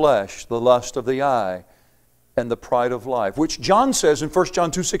of the flesh, the lust of the eye, and the pride of life, which John says in 1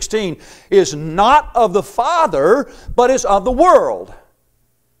 John 2:16 is not of the Father, but is of the world.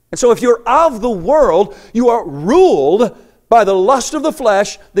 And so if you're of the world, you are ruled by the lust of the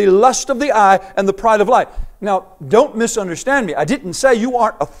flesh, the lust of the eye, and the pride of life. Now, don't misunderstand me. I didn't say you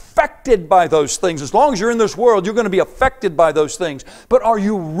aren't affected by those things. As long as you're in this world, you're going to be affected by those things. But are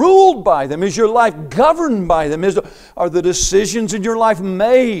you ruled by them? Is your life governed by them? Are the decisions in your life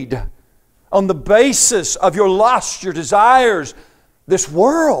made on the basis of your lust, your desires, this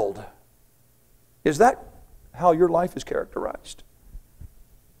world? Is that how your life is characterized?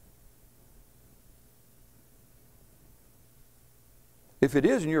 If it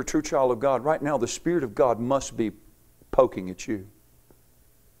is and you're a true child of God, right now the Spirit of God must be poking at you.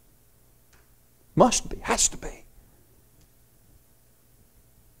 Must be, has to be.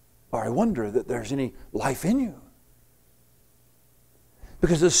 Or I wonder that there's any life in you.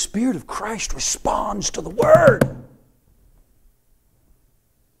 Because the Spirit of Christ responds to the Word.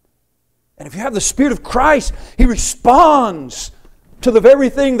 And if you have the Spirit of Christ, He responds to the very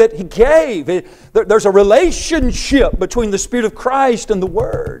thing that He gave. There's a relationship between the Spirit of Christ and the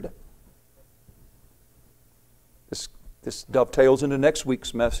Word. This dovetails into next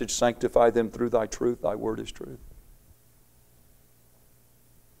week's message, sanctify them through Thy truth. Thy Word is truth.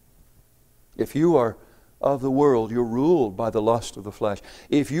 If you are of the world, you're ruled by the lust of the flesh.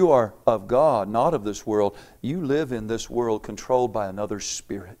 If you are of God, not of this world, you live in this world controlled by another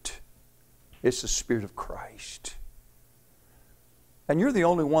spirit. It's the Spirit of Christ. And you're the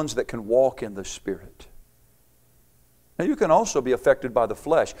only ones that can walk in the Spirit. Now you can also be affected by the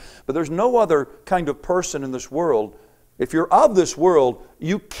flesh, but there's no other kind of person in this world. If you're of this world,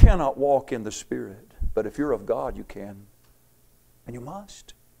 you cannot walk in the Spirit. But if you're of God, you can. And you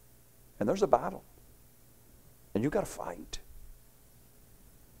must. And there's a battle. And you've got to fight.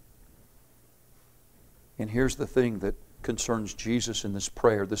 And here's the thing that concerns Jesus in this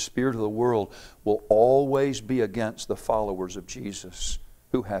prayer. The spirit of the world will always be against the followers of Jesus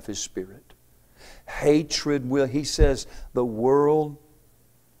who have His Spirit. Hatred will, He says, the world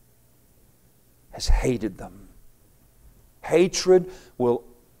has hated them. Hatred will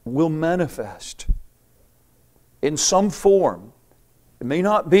manifest in some form. It may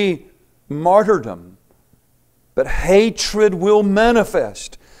not be martyrdom, but hatred will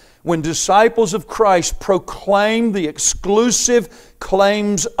manifest when disciples of Christ proclaim the exclusive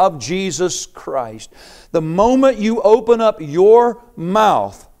claims of Jesus Christ. The moment you open up your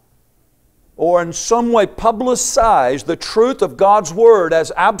mouth or in some way publicize the truth of God's Word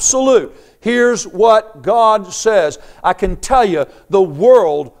as absolute, here's what God says. I can tell you, the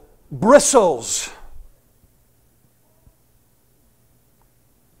world bristles.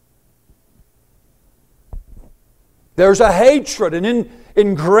 There's a hatred, an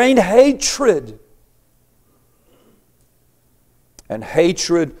ingrained hatred. And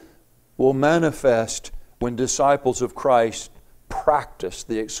hatred will manifest when disciples of Christ practice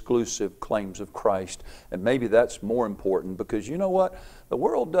the exclusive claims of Christ. And maybe that's more important, because you know what? The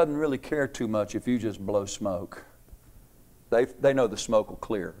world doesn't really care too much if you just blow smoke. They know the smoke will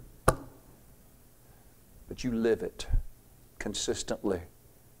clear. But you live it consistently.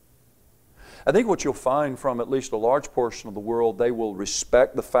 I think what you'll find from at least a large portion of the world, they will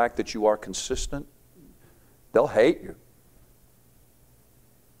respect the fact that you are consistent. They'll hate you.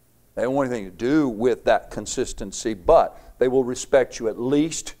 They don't want anything to do with that consistency, but they will respect you. At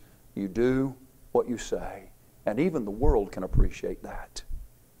least you do what you say. And even the world can appreciate that.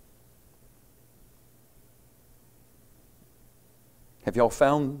 Have y'all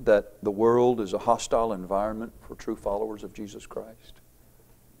found that the world is a hostile environment for true followers of Jesus Christ?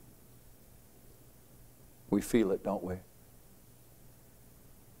 We feel it, don't we?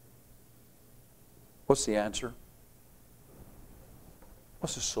 What's the answer?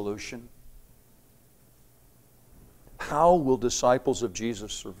 What's the solution? How will disciples of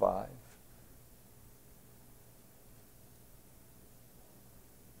Jesus survive?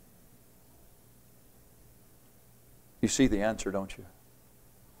 You see the answer, don't you?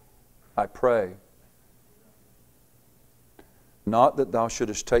 I pray, not that Thou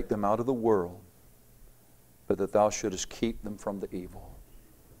shouldest take them out of the world, but that Thou shouldest keep them from the evil.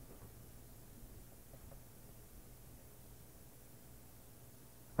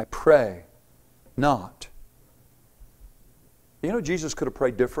 I pray not. You know, Jesus could have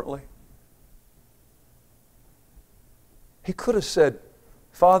prayed differently. He could have said,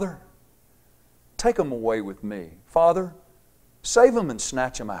 Father, take them away with me. Father, save them and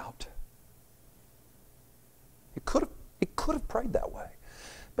snatch them out. He could have prayed that way.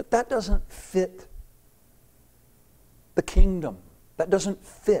 But that doesn't fit the kingdom. That doesn't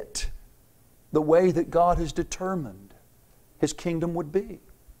fit the way that God has determined His kingdom would be.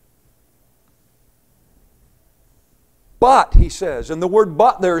 But, He says, and the word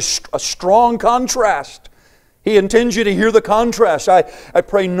but, there's a strong contrast. He intends you to hear the contrast. I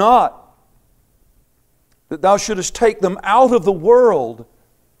pray not that Thou shouldest take them out of the world,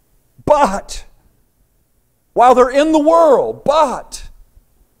 but while they're in the world, but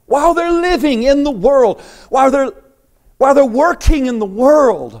while they're living in the world, while they're working in the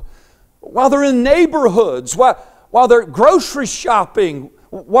world, while they're in neighborhoods, while they're grocery shopping,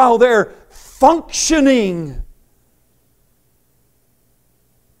 while they're functioning,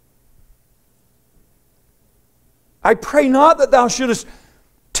 I pray not that Thou shouldest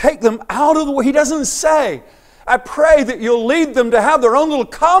take them out of the way. He doesn't say. I pray that You'll lead them to have their own little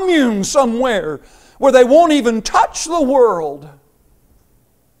commune somewhere where they won't even touch the world,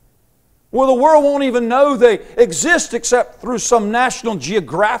 where the world won't even know they exist except through some National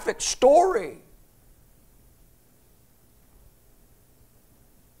Geographic story.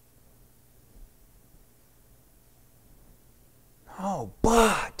 Oh,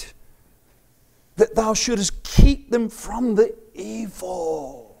 but that Thou shouldest keep them from the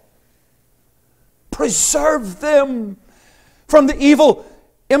evil. Preserve them from the evil.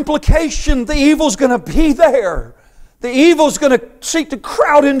 Implication, the evil's going to be there. The evil's going to seek to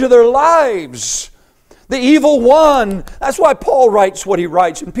crowd into their lives. The evil one. That's why Paul writes what he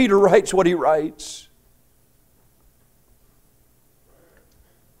writes and Peter writes what he writes.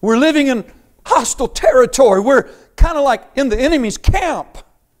 We're living in hostile territory. We're kind of like in the enemy's camp.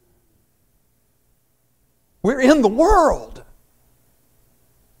 We're in the world.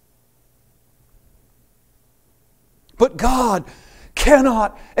 But God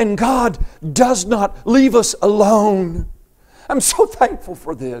cannot and God does not leave us alone. I'm so thankful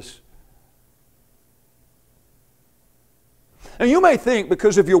for this. And you may think,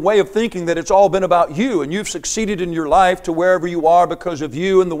 because of your way of thinking, that it's all been about you and you've succeeded in your life to wherever you are because of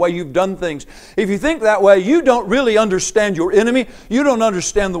you and the way you've done things. If you think that way, you don't really understand your enemy. You don't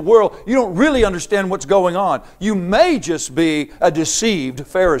understand the world. You don't really understand what's going on. You may just be a deceived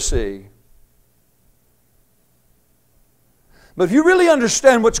Pharisee. But if you really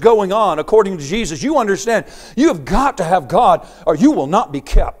understand what's going on according to Jesus, you understand you have got to have God or you will not be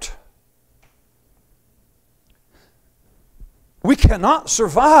kept. We cannot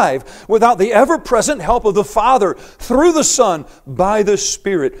survive without the ever-present help of the Father through the Son by the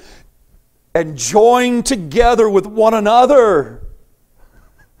Spirit and joined together with one another,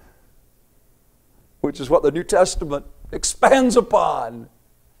 which is what the New Testament expands upon,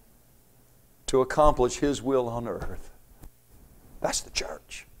 to accomplish His will on earth. That's the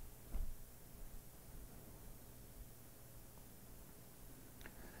church.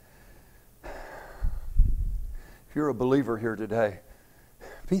 If you're a believer here today,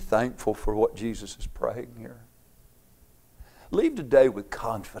 be thankful for what Jesus is praying here. Leave today with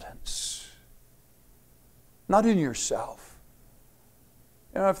confidence, not in yourself.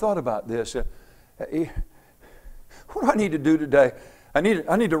 I've thought about this. What do I need to do today? I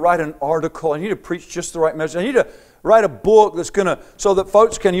need to write an article. I need to preach just the right message. I need to write a book that's going to, so that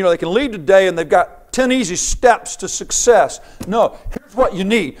folks can, they can leave today and they've got 10 easy steps to success. No, here's what you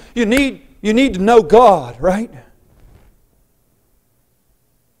need. You need to know God, right?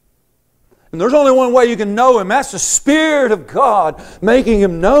 And there's only one way you can know Him. That's the Spirit of God making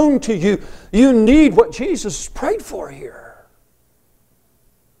Him known to you. You need what Jesus prayed for here.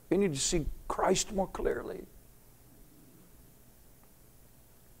 You need to see Christ more clearly.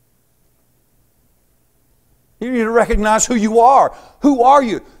 You need to recognize who you are. Who are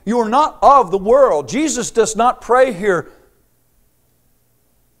you? You are not of the world. Jesus does not pray here,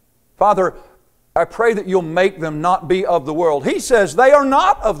 Father, I pray that You'll make them not be of the world. He says they are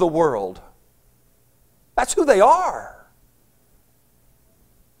not of the world. That's who they are.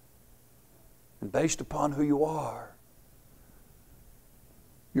 And based upon who you are,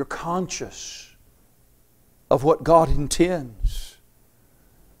 you're conscious of what God intends.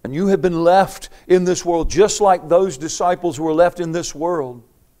 And you have been left in this world just like those disciples were left in this world.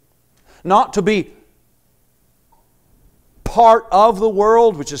 Not to be part of the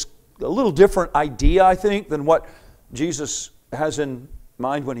world, which is a little different idea, I think, than what Jesus has in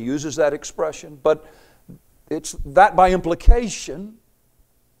mind when He uses that expression. But it's that by implication.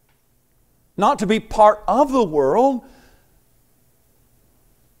 Not to be part of the world.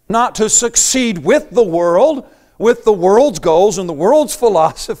 Not to succeed with the world's goals and the world's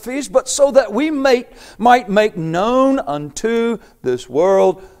philosophies, but so that we might make known unto this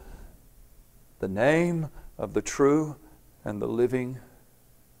world the name of the true and the living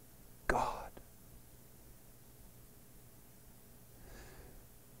God.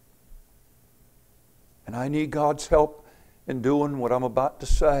 And I need God's help in doing what I'm about to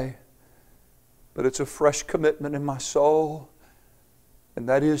say, but it's a fresh commitment in my soul, and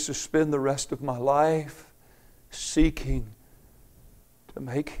that is to spend the rest of my life seeking to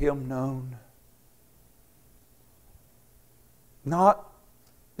make Him known. Not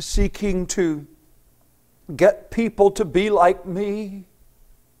seeking to get people to be like me.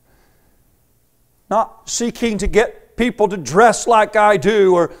 Not seeking to get people to dress like I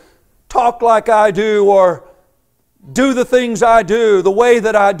do or talk like I do or do the things I do the way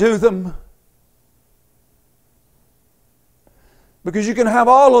that I do them. Because you can have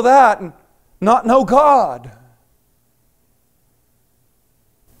all of that and not know God.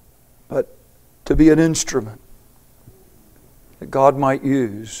 But to be an instrument that God might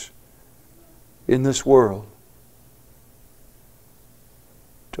use in this world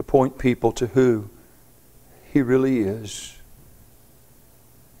to point people to who He really is.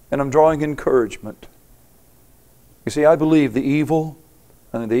 And I'm drawing encouragement. You see, I believe the evil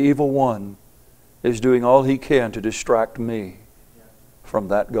and the evil one is doing all he can to distract me from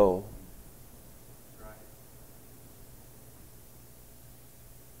that goal.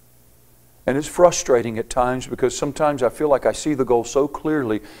 And it's frustrating at times because sometimes I feel like I see the goal so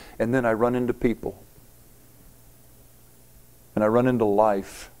clearly and then I run into people. And I run into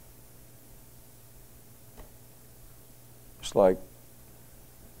life. It's like,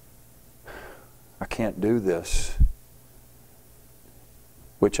 I can't do this,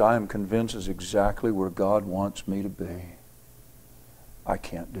 which I am convinced is exactly where God wants me to be. I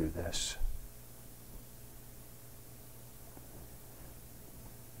can't do this.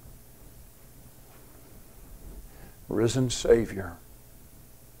 Risen Savior,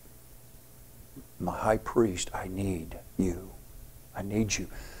 my high priest, I need you. I need you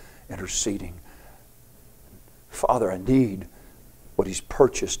interceding. Father, I need what He's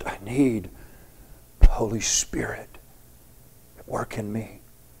purchased. I need the Holy Spirit at work in me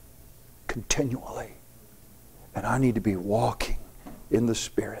continually. And I need to be walking in the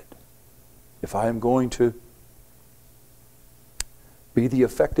Spirit if I am going to be the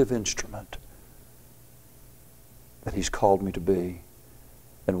effective instrument that He's called me to be.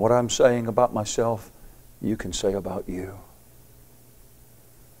 And what I'm saying about myself, you can say about you.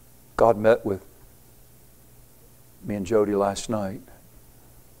 God met with me and Jody last night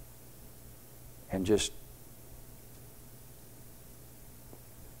and just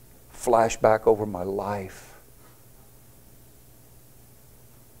flashed back over my life.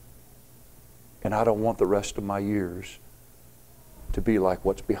 And I don't want the rest of my years to be like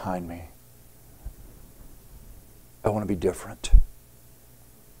what's behind me. I want to be different.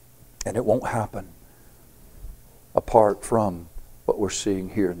 And it won't happen apart from what we're seeing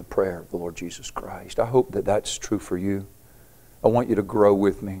here in the prayer of the Lord Jesus Christ. I hope that that's true for you. I want you to grow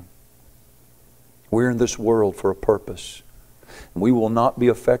with me. We're in this world for a purpose. We will not be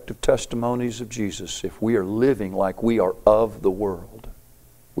effective testimonies of Jesus if we are living like we are of the world.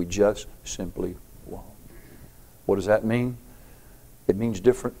 We just simply won't. What does that mean? It means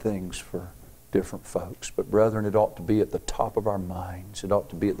different things for different folks. But brethren, it ought to be at the top of our minds. It ought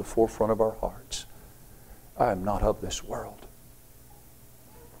to be at the forefront of our hearts. I am not of this world.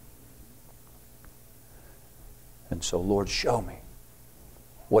 And so, Lord, show me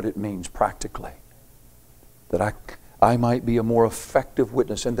what it means practically, that I might be a more effective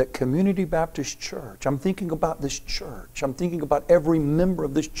witness, and that Community Baptist Church, I'm thinking about this church, I'm thinking about every member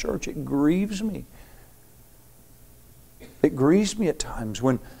of this church. It grieves me. It grieves me at times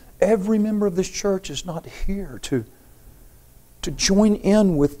when every member of this church is not here to join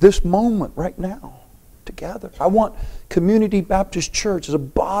in with this moment right now together. I want Community Baptist Church as a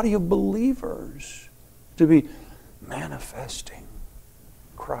body of believers to be manifesting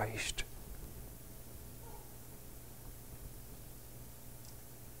Christ.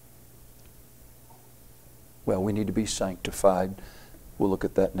 Well, we need to be sanctified. We'll look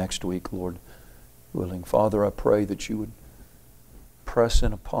at that next week, Lord willing. Father, I pray that you would press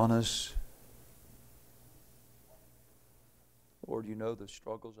in upon us. Lord, you know the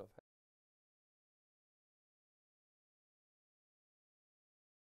struggles I've had.